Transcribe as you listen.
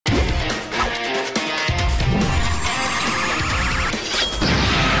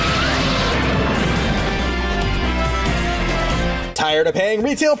Tired of paying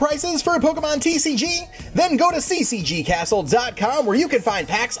retail prices for a Pokemon TCG? Then go to ccgcastle.com where you can find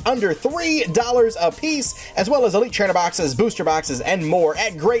packs under $3 a piece, as well as Elite Trainer boxes, booster boxes, and more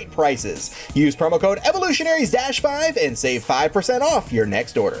at great prices. Use promo code Evolutionaries-5 and save 5% off your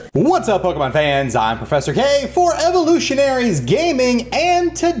next order. What's up, Pokemon fans? I'm Professor K for Evolutionaries Gaming,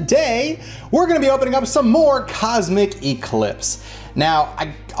 and today we're going to be opening up some more Cosmic Eclipse. Now,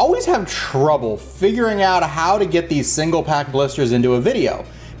 I always have trouble figuring out how to get these single pack blisters into a video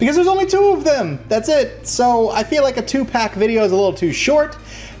because there's only 2 of them. That's it. So I feel like a 2-pack video is a little too short.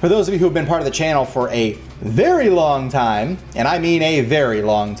 For those of you who have been part of the channel for a very long time, and I mean a very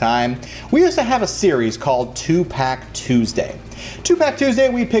long time, we used to have a series called 2-Pack Tuesday. 2-Pack Tuesday,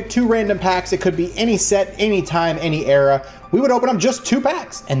 we'd pick 2 random packs. It could be any set, any time, any era. We would open up just 2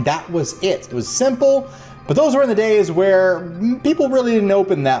 packs, and that was it. It was simple. But those were in the days where people really didn't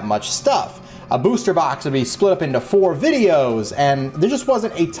open that much stuff. A booster box would be split up into 4 videos, and there just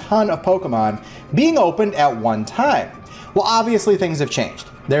wasn't a ton of Pokemon being opened at one time. Well, obviously things have changed.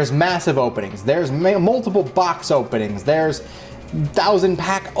 There's massive openings, there's multiple box openings, there's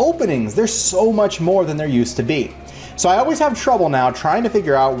 1,000-pack openings. There's so much more than there used to be. So I always have trouble now trying to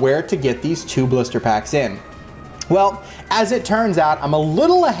figure out where to get these 2 blister packs in. Well, as it turns out, I'm a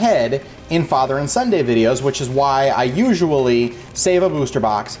little ahead in Father and Sunday videos, which is why I usually save a booster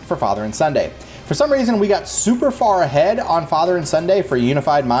box for Father and Sunday. For some reason, we got super far ahead on Father and Sunday for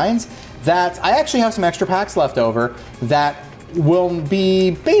Unified Minds that I actually have some extra packs left over that will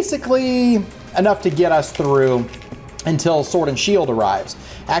be basically enough to get us through until Sword and Shield arrives.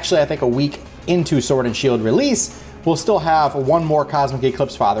 Actually, I think a week into Sword and Shield release, we'll still have 1 more Cosmic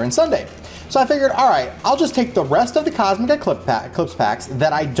Eclipse Father and Sunday. So I figured, all right, I'll just take the rest of the Cosmic Eclipse packs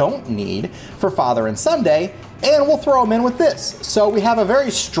that I don't need for Father and Sunday, and we'll throw them in with this. So we have a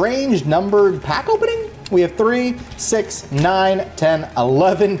very strange numbered pack opening. We have 3, 6, 9, 10,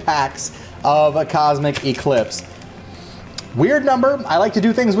 11 packs of a Cosmic Eclipse. Weird number. I like to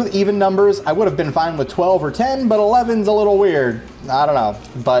do things with even numbers. I would have been fine with 12 or 10, but 11's a little weird. I don't know.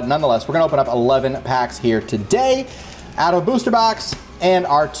 But nonetheless, we're going to open up 11 packs here today out of a booster box and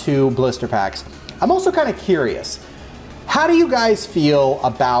our 2 blister packs. I'm also kind of curious, how do you guys feel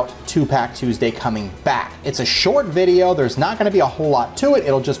about 2-Pack Tuesday coming back? It's a short video, there's not gonna be a whole lot to it,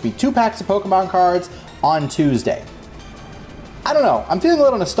 it'll just be 2 packs of Pokemon cards on Tuesday. I don't know, I'm feeling a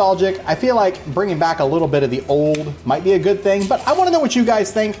little nostalgic. I feel like bringing back a little bit of the old might be a good thing, but I wanna know what you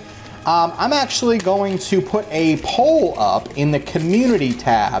guys think. I'm actually going to put a poll up in the community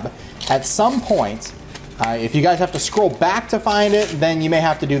tab at some point. If you guys have to scroll back to find it, then you may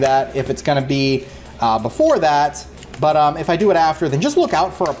have to do that if it's gonna be before that. But if I do it after, then just look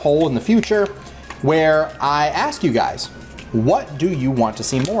out for a poll in the future where I ask you guys, what do you want to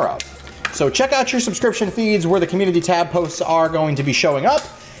see more of? So check out your subscription feeds where the community tab posts are going to be showing up,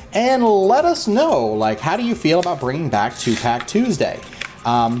 and let us know, like, how do you feel about bringing back 2-Pack Tuesday?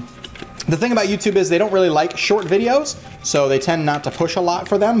 The thing about YouTube is they don't really like short videos, so they tend not to push a lot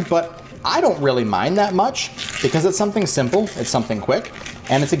for them, but I don't really mind that much because it's something simple, it's something quick,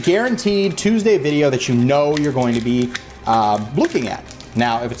 and it's a guaranteed Tuesday video that you know you're going to be looking at.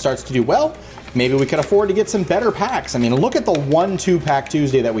 Now, if it starts to do well, maybe we could afford to get some better packs. I mean, look at the 2-Pack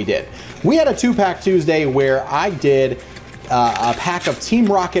Tuesday that we did. We had a 2-Pack Tuesday where I did a pack of Team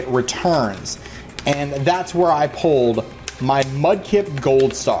Rocket returns, and that's where I pulled my Mudkip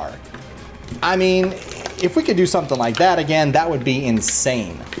Gold Star. I mean, if we could do something like that again, that would be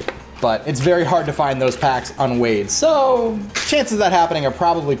insane. But it's very hard to find those packs unweighed, so chances of that happening are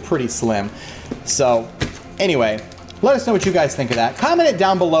probably pretty slim. So anyway, let us know what you guys think of that. Comment it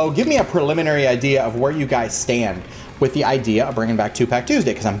down below. Give me a preliminary idea of where you guys stand with the idea of bringing back 2-Pack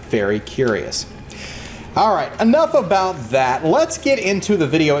Tuesday, because I'm very curious. All right, enough about that. Let's get into the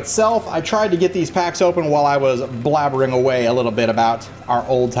video itself. I tried to get these packs open while I was blabbering away a little bit about our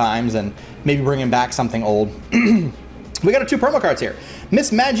old times and maybe bringing back something old. We got our 2 promo cards here.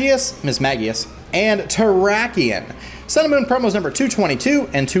 Miss Magius, and Terrakion. Sun and Moon promos number 222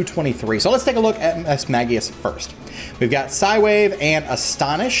 and 223. So let's take a look at Miss Magius first. We've got Psywave and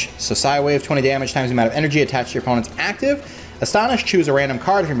Astonish. So Psywave, 20 damage times the amount of energy attached to your opponent's active. Astonish, choose a random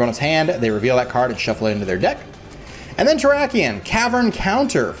card from your opponent's hand. They reveal that card and shuffle it into their deck. And then Terrakion, Cavern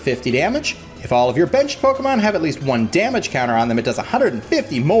Counter, 50 damage. If all of your benched Pokemon have at least 1 damage counter on them, it does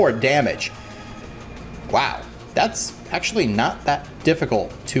 150 more damage. Wow. That's actually not that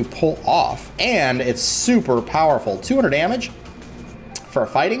difficult to pull off, and it's super powerful. 200 damage for a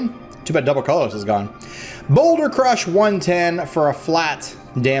fighting. Too bad Double Colors is gone. Boulder Crush 110 for a flat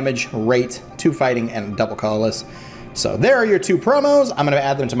damage rate, 2 fighting and double colorless. So there are your 2 promos. I'm going to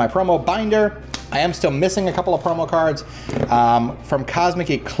add them to my promo binder. I am still missing a couple of promo cards. From Cosmic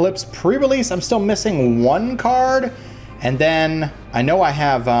Eclipse pre-release, I'm still missing one card. And then I know I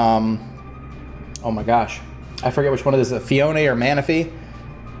have, oh my gosh, I forget which one it is, Fiona or Manaphy.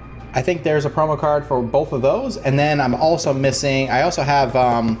 I think there's a promo card for both of those. And then I'm also missing, I also have,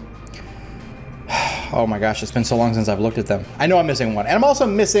 oh my gosh, it's been so long since I've looked at them. I know I'm missing one. And I'm also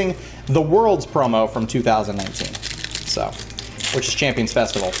missing the Worlds promo from 2019. So, which is Champions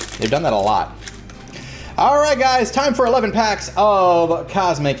Festival. They've done that a lot. All right, guys, time for 11 packs of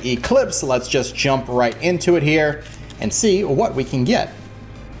Cosmic Eclipse. Let's just jump right into it here and see what we can get.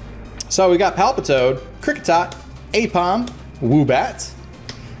 So we got Palpitoad, Kricketot, Aipom, Woobat,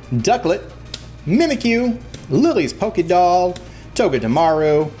 Ducklet, Mimikyu, Lily's Pokédoll,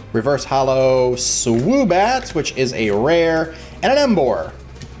 Togedemaru, Reverse Hollow Swoobat, which is a rare, and an Emboar,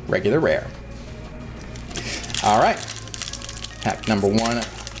 regular rare. All right, pack number 1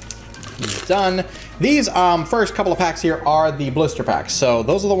 is done. These first couple of packs here are the blister packs, so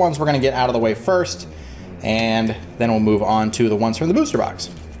those are the ones we're gonna get out of the way first, and then we'll move on to the ones from the booster box.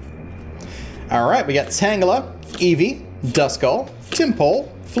 All right, we got Tangela, Eevee, Duskull, Tympole,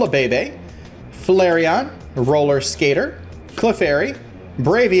 Flabebe, Flareon, Roller Skater, Clefairy,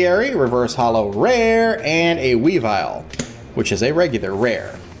 Braviary, Reverse Hollow Rare, and a Weavile, which is a regular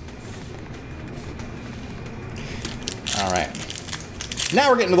rare. All right, now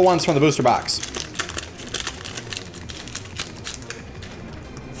we're getting to the ones from the booster box.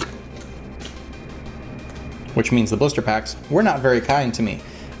 Which means the blister packs were not very kind to me,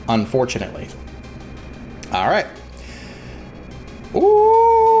 unfortunately. All right.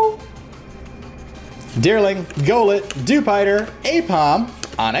 Ooh. Deerling, Golett, Dewpider, Aipom,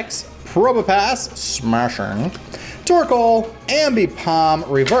 Onix, Probopass, Smashing, Torkoal, Ambipom,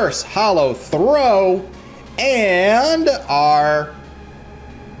 Reverse Hollow Throw, and our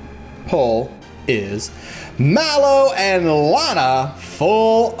pull is Mallow and Lana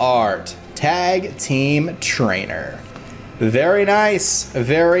Full Art Tag Team Trainer. Very nice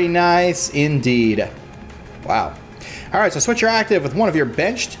indeed. Wow. All right, so switch your active with one of your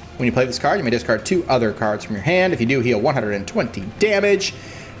benched. When you play this card, you may discard 2 other cards from your hand. If you do, heal 120 damage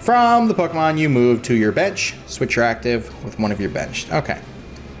from the Pokemon you move to your bench. Switch your active with one of your benched. Okay.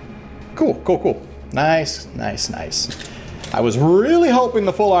 Cool. Nice. I was really hoping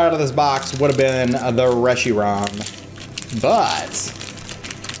the full art of this box would have been the Reshiram, but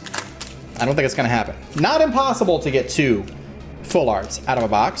I don't think it's gonna happen. Not impossible to get 2 full arts out of a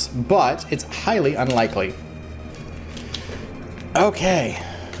box, but it's highly unlikely. Okay,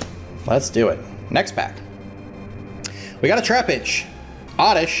 let's do it. Next pack. We got a Trapinch,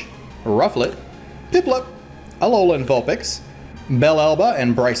 Oddish, Rufflet, Piplup, Alolan Vulpix, Bellelba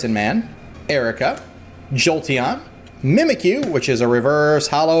and Bryson Man, Erica, Jolteon, Mimikyu, which is a Reverse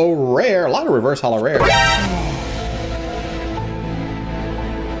Hollow Rare. A lot of Reverse Hollow Rares.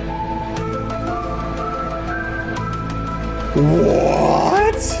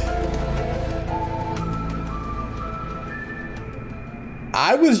 What?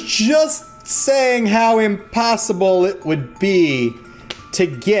 I was just saying how impossible it would be to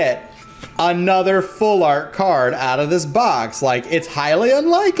get another full art card out of this box. Like, it's highly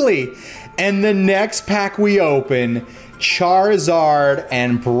unlikely. And the next pack we open, Charizard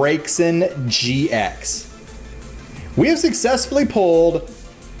and Braixen GX. We have successfully pulled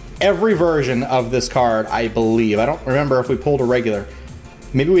every version of this card, I believe. I don't remember if we pulled a regular.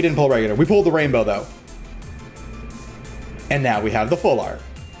 Maybe we didn't pull regular. We pulled the rainbow, though. And now we have the full art.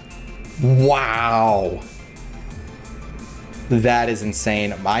 Wow. That is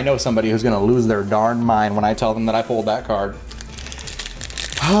insane. I know somebody who's going to lose their darn mind when I tell them that I pulled that card.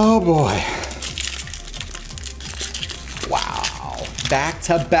 Oh, boy. Wow.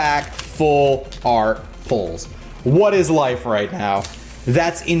 Back-to-back full art pulls. What is life right now?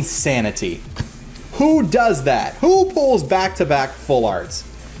 That's insanity. Who does that? Who pulls back-to-back full arts?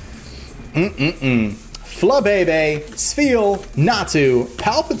 Flabebe, Spheal, Natu,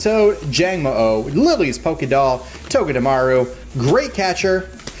 Palpitoad, Jangmo-O, Lily's Pokédoll, Togedemaru, Great Catcher,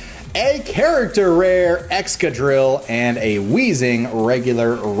 a character rare, Excadrill, and a Weezing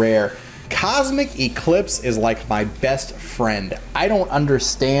regular rare. Cosmic Eclipse is like my best friend. I don't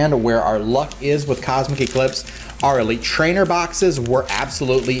understand where our luck is with Cosmic Eclipse. Our Elite Trainer boxes were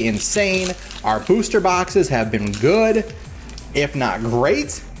absolutely insane. Our booster boxes have been good, if not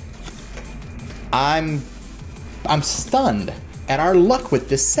great. I'm stunned at our luck with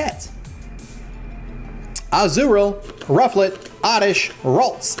this set. Azurill, Rufflet, Oddish,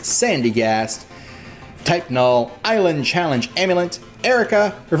 Ralts, Sandygast, Type Null, Island Challenge Amulet,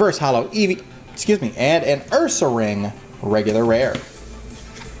 Erica, Reverse Hollow Eevee, and an Ursaring regular rare.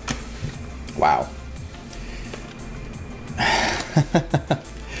 Wow.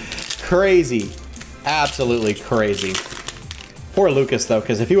 Crazy. Absolutely crazy. Poor Lucas, though,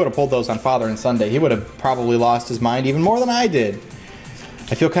 because if he would have pulled those on Father and Sunday, he would have probably lost his mind even more than I did.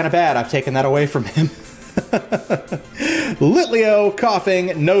 I feel kind of bad I've taken that away from him. Litleo, Coughing,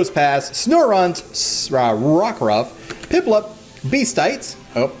 Nosepass, Snorunt, Rockruff, Piplup, Beastites,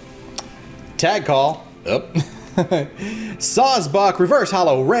 oh, Tag Call, oh, Sawsbuck, Reverse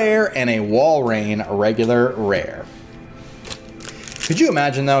Hollow Rare, and a Walrein regular rare. Could you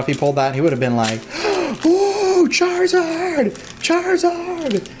imagine, though, if he pulled that, he would have been like, "Ooh, Charizard!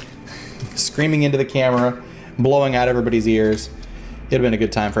 Charizard!" Screaming into the camera, blowing out everybody's ears. It'd have been a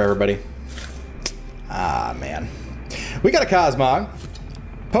good time for everybody. Ah, man. We got a Cosmog,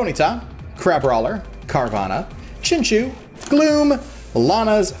 Ponyta, Crabrawler, Carvana, Chinchou, Gloom,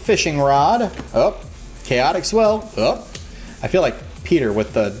 Lana's Fishing Rod, oh, Chaotic Swell, oh. I feel like Peter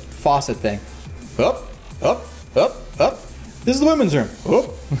with the faucet thing. Up, up, up, up. This is the women's room.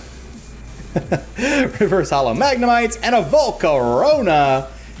 Oh. Reverse Hollow Magnemites and a Volcarona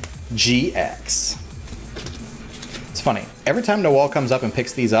GX. It's funny. Every time Noel comes up and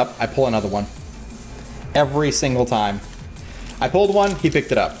picks these up, I pull another one. Every single time. I pulled one, he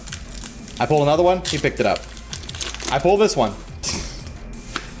picked it up. I pulled another one, he picked it up. I pull this one.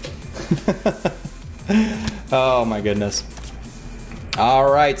 Oh my goodness.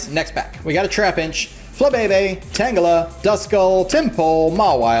 All right, next pack. We got a Trapinch, Flabebe, Tangela, Duskull, Timpole,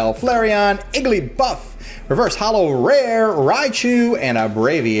 Mawile, Flareon, Igglybuff, Reverse Hollow Rare, Raichu, and a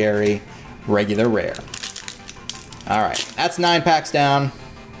Braviary regular rare. All right, that's 9 packs down.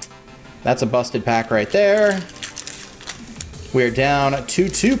 That's a busted pack right there. We're down to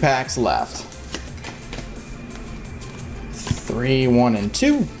 2 packs left. 3, 1, and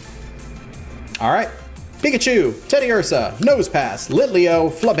 2. All right. Pikachu, Teddiursa, Nosepass,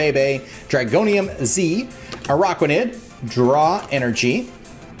 Litleo, Flabebe, Dragonium Z, Araquanid, Draw Energy,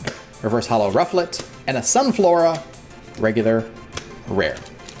 Reverse Hollow Rufflet, and a Sunflora regular rare.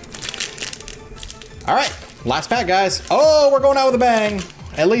 All right, last pack, guys. Oh, we're going out with a bang.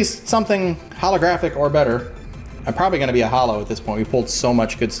 At least something holographic or better. I'm probably going to be a holo at this point. We pulled so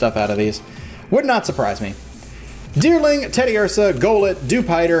much good stuff out of these. Would not surprise me. Deerling, Teddiursa, Golett,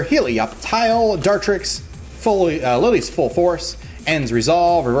 Dewpider, Helioptile, Dartrix, Lily's Full Force, Ends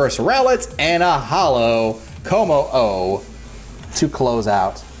Resolve, Reverse Rowlet, and a holo Como-O to close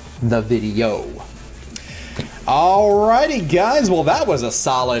out the video. Alrighty, guys. Well, that was a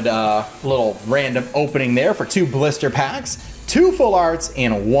solid little random opening there for 2 blister packs. 2 full arts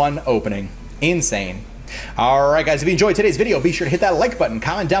in 1 opening. Insane. Alright, guys, if you enjoyed today's video, be sure to hit that like button,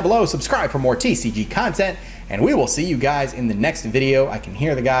 comment down below, subscribe for more TCG content, and we will see you guys in the next video. I can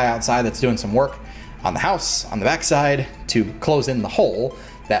hear the guy outside that's doing some work on the house, on the backside, to close in the hole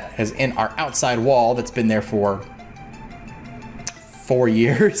that is in our outside wall that's been there for 4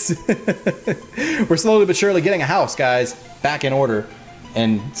 years. We're slowly but surely getting a house, guys, back in order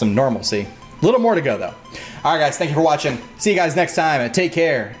and some normalcy. A little more to go, though. All right, guys, thank you for watching. See you guys next time, and take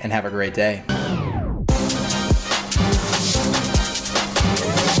care, and have a great day.